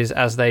changes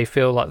as they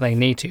feel like they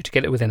need to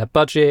get it within a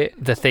budget,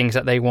 the things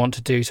that they want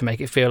to do to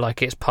make it feel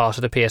like it's part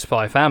of the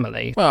PS5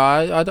 family. Well,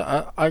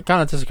 I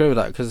kind of disagree with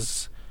that,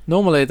 because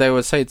normally they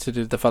would say to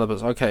the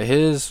developers, okay,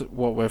 here's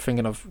what we're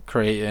thinking of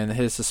creating,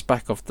 here's the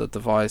spec of the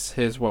device,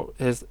 here's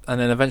and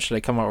then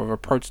eventually come up with a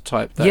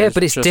prototype.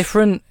 But it's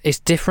different. It's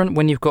different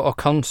when you've got a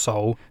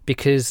console,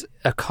 because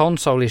a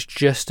console is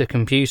just a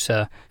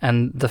computer,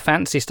 and the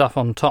fancy stuff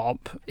on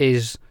top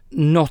is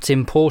not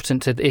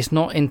important it's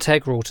not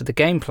integral to the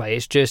gameplay.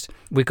 It's just,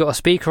 we've got a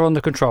speaker on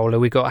the controller,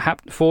 we've got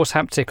a force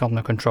haptic on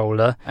the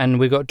controller, and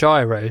we've got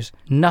gyros.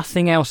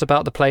 Nothing else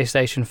about the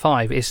PlayStation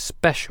 5 is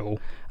special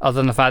other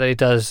than the fact that it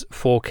does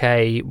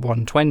 4K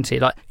 120.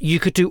 Like, you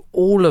could do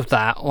all of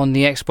that on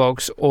the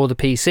Xbox or the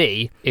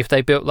PC if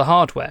they built the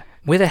hardware.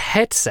 With a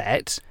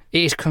headset,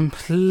 it is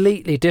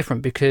completely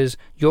different because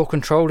you're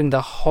controlling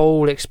the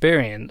whole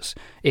experience.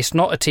 It's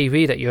not a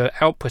TV that you're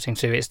outputting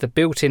to, it's the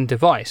built-in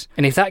device.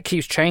 And if that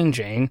keeps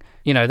changing,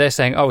 they're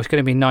saying, oh, it's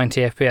going to be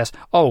 90 FPS.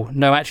 Oh,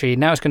 no, actually,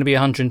 now it's going to be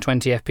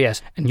 120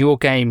 FPS, and your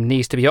game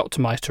needs to be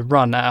optimized to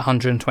run at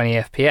 120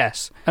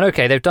 FPS. And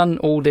okay, they've done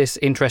all this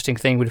interesting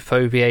thing with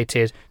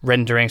foveated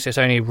rendering, so it's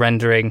only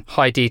rendering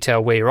high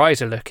detail where your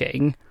eyes are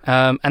looking.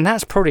 And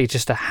that's probably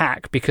just a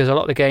hack, because a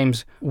lot of the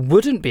games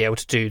wouldn't be able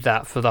to do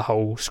that for the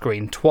whole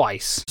screen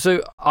twice.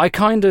 So I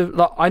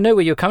know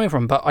where you're coming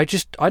from, but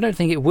I don't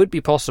think it would be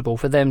possible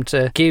for them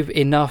to give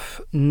enough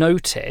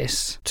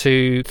notice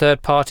to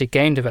third-party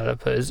game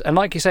developers. And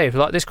like you say,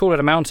 like this Call of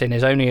the Mountain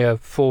is only a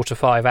 4 to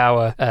 5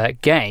 hour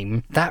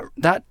game.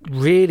 That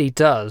really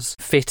does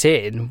fit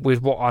in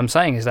with what I'm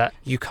saying, is that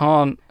you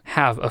can't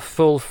have a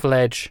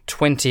full-fledged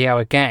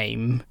 20-hour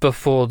game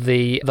before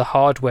the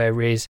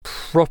hardware is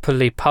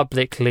properly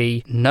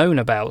publicly known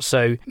about.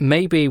 So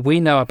maybe we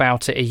know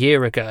about it a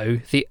year ago.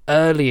 The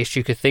earliest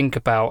you could think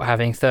about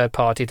having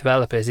third-party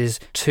developers is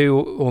 2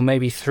 or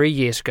maybe 3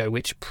 years ago,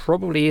 which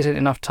probably isn't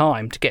enough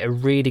time to get a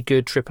really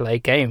good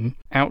AAA game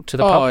out to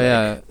the public. Oh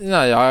yeah, no,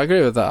 I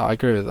agree with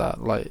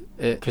that. Like,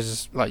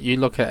 because like you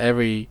look at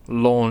every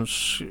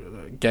launch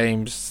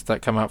games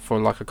that come out for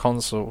like a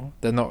console,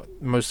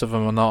 most of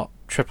them are not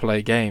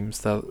AAA games.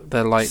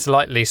 They're like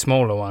slightly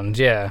smaller ones,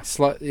 yeah.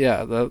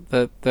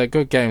 They're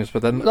good games,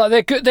 but then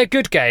like they're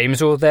good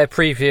games, or they're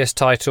previous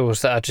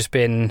titles that have just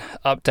been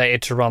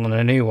updated to run on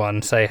a new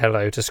one. Say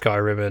hello to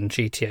Skyrim and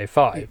GTA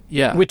 5.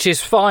 Yeah, which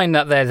is fine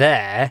that they're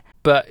there,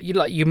 but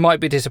you might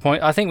be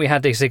disappointed. I think we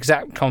had this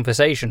exact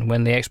conversation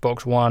when the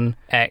Xbox One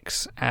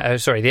X, the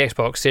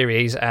Xbox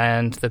Series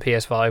and the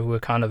PS5 were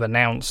kind of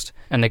announced,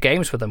 and the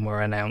games for them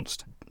were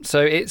announced.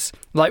 So it's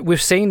like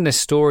we've seen this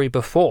story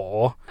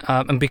before,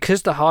 and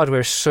because the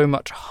hardware is so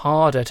much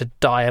harder to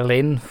dial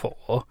in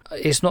for,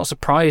 it's not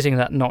surprising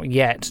that not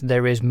yet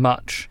there is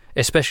much,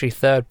 especially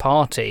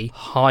third-party,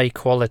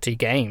 high-quality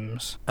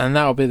games. And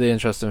that'll be the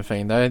interesting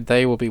thing.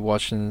 They will be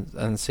watching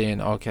and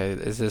seeing, okay,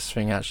 is this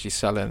thing actually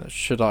selling?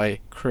 Should I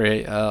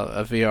create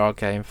a VR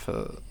game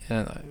for...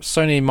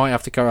 Sony might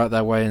have to go out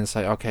their way and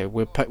say, okay,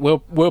 we'll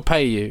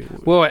pay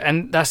you. Well,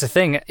 and that's the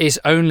thing, is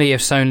only if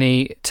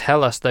Sony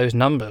tell us those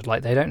numbers.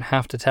 Like, they don't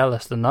have to tell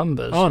us the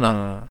numbers. Oh,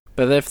 no.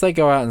 But if they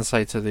go out and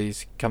say to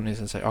these companies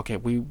and say, okay,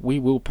 we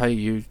will pay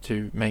you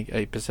to make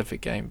a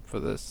specific game for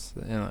this,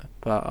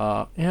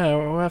 But,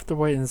 we'll have to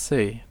wait and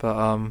see. But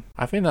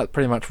I think that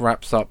pretty much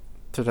wraps up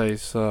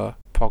today's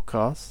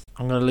podcast.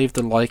 I'm going to leave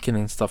the liking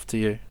and stuff to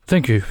you.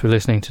 Thank you for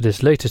listening to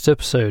this latest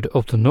episode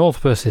of the North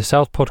vs.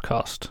 South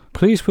podcast.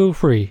 Please feel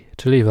free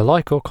to leave a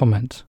like or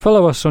comment,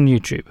 follow us on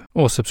YouTube,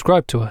 or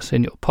subscribe to us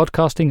in your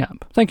podcasting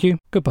app. Thank you.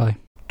 Goodbye.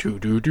 Do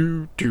do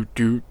do do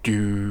do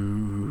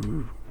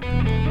do.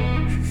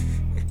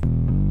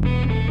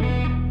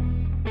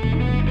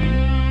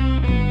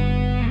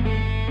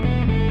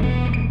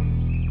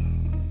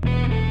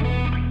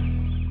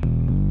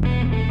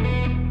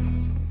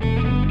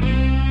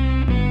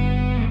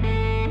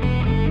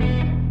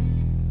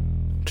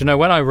 Do you know,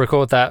 when I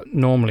record that,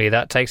 normally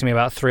that takes me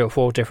about 3 or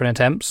 4 different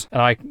attempts,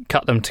 and I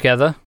cut them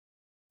together.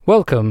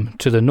 Welcome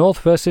to the North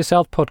vs.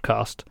 South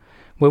podcast,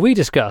 where we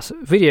discuss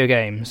video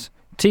games,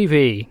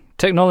 TV,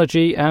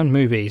 technology, and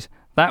movies.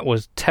 That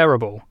was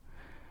terrible.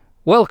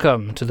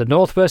 Welcome to the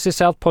North vs.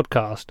 South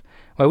podcast,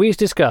 where we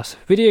discuss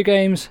video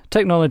games,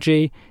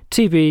 technology,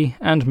 TV,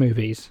 and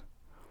movies.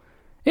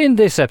 In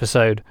this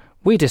episode,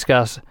 we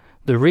discuss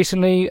the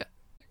recently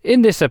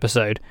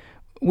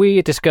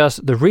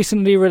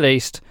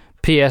released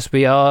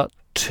PSVR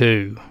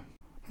 2.